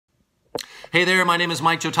Hey there, my name is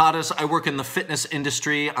Mike Jotautas. I work in the fitness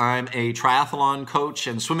industry. I'm a triathlon coach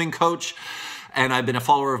and swimming coach, and I've been a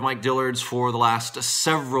follower of Mike Dillard's for the last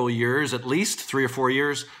several years, at least 3 or 4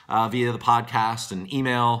 years, via the podcast and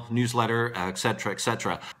email, newsletter, etc.,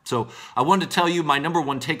 etc. So I wanted to tell you my number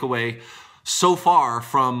one takeaway so far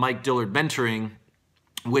from Mike Dillard Mentoring,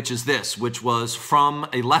 which was from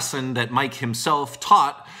a lesson that Mike himself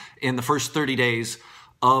taught in the first 30 days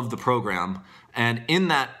of the program. And in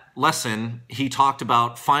that lesson, he talked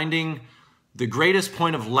about finding the greatest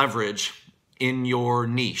point of leverage in your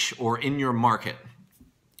niche or in your market.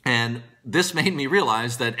 And this made me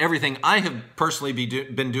realize that everything I have personally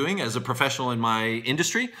been doing as a professional in my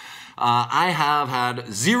industry, I have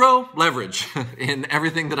had zero leverage in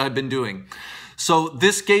everything that I've been doing. So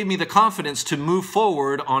this gave me the confidence to move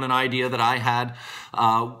forward on an idea that I had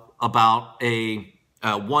about a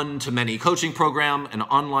one-to-many coaching program, an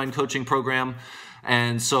online coaching program.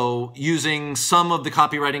 And so using some of the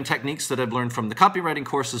copywriting techniques that I've learned from the copywriting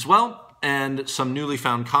course as well, and some newly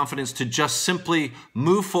found confidence to just simply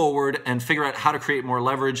move forward and figure out how to create more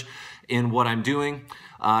leverage in what I'm doing.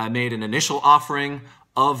 I made an initial offering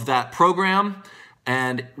of that program,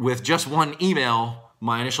 and with just one email,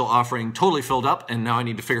 my initial offering totally filled up, and now I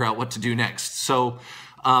need to figure out what to do next. So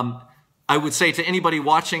I would say to anybody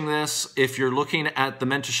watching this, if you're looking at the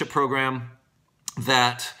mentorship program,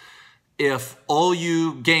 that if all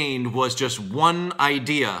you gained was just one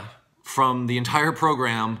idea from the entire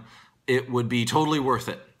program, it would be totally worth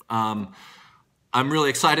it. I'm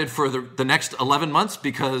really excited for the next 11 months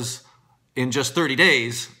because in just 30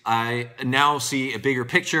 days, I now see a bigger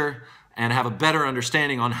picture and have a better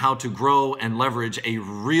understanding on how to grow and leverage a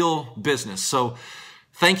real business. So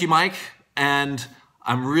thank you, Mike, and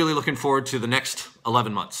I'm really looking forward to the next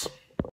 11 months.